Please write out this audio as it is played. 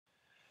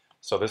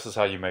So this is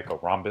how you make a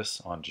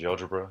rhombus on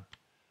GeoGebra.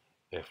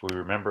 If we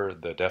remember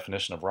the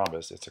definition of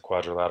rhombus, it's a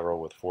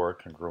quadrilateral with four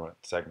congruent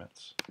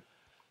segments.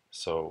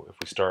 So if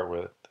we start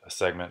with a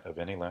segment of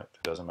any length,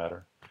 it doesn't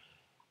matter,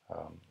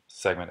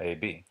 segment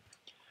AB.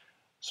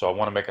 So I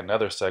want to make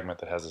another segment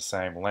that has the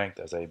same length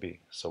as AB.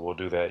 So we'll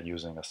do that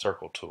using a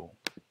circle tool.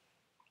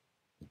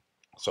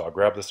 So I'll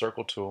grab the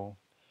circle tool,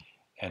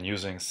 and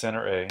using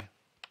center A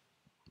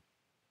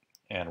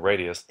and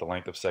radius, the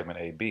length of segment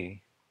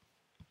AB,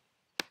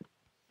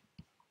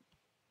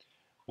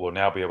 we'll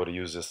now be able to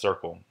use this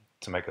circle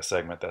to make a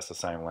segment that's the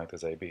same length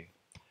as AB.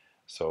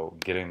 So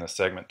getting the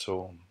segment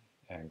tool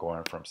and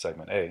going from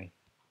segment A,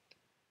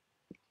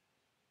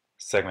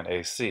 segment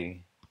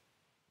AC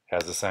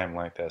has the same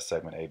length as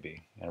segment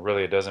AB. And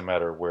really it doesn't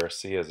matter where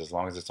C is, as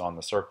long as it's on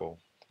the circle,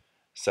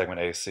 segment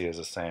AC is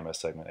the same as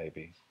segment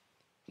AB.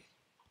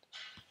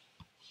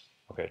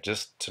 Okay,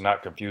 just to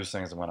not confuse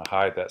things, I'm going to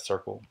hide that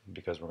circle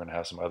because we're going to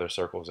have some other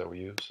circles that we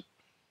use.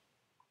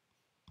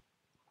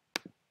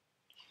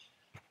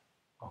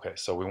 Okay,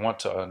 so we want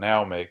to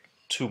now make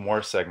two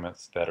more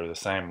segments that are the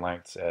same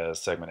lengths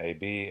as segment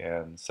AB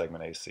and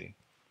segment AC.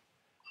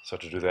 So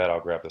to do that,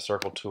 I'll grab the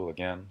circle tool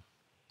again,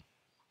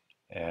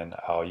 and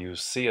I'll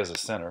use C as a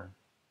center,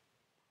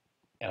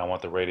 and I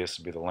want the radius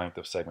to be the length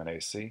of segment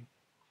AC.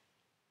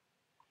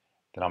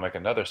 Then I'll make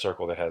another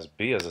circle that has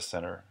B as a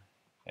center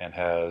and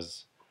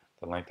has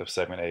the length of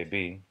segment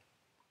AB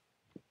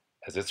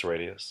as its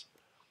radius.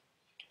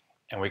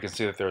 And we can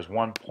see that there's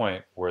one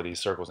point where these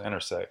circles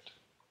intersect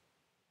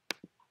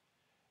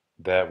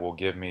that will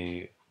give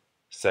me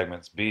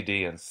segments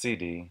BD and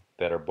CD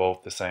that are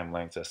both the same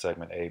length as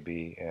segment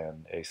AB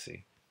and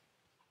AC.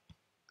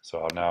 So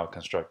I'll now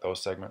construct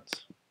those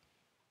segments.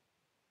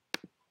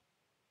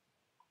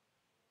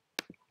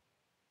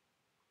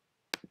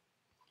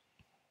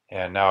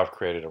 And now I've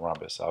created a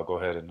rhombus. I'll go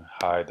ahead and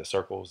hide the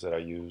circles that I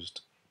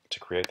used to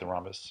create the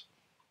rhombus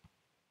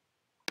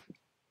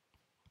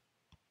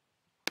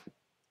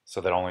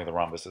so that only the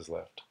rhombus is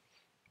left.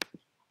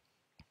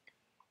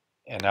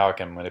 And now I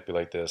can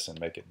manipulate this and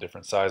make it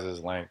different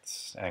sizes,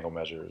 lengths, angle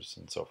measures,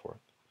 and so forth.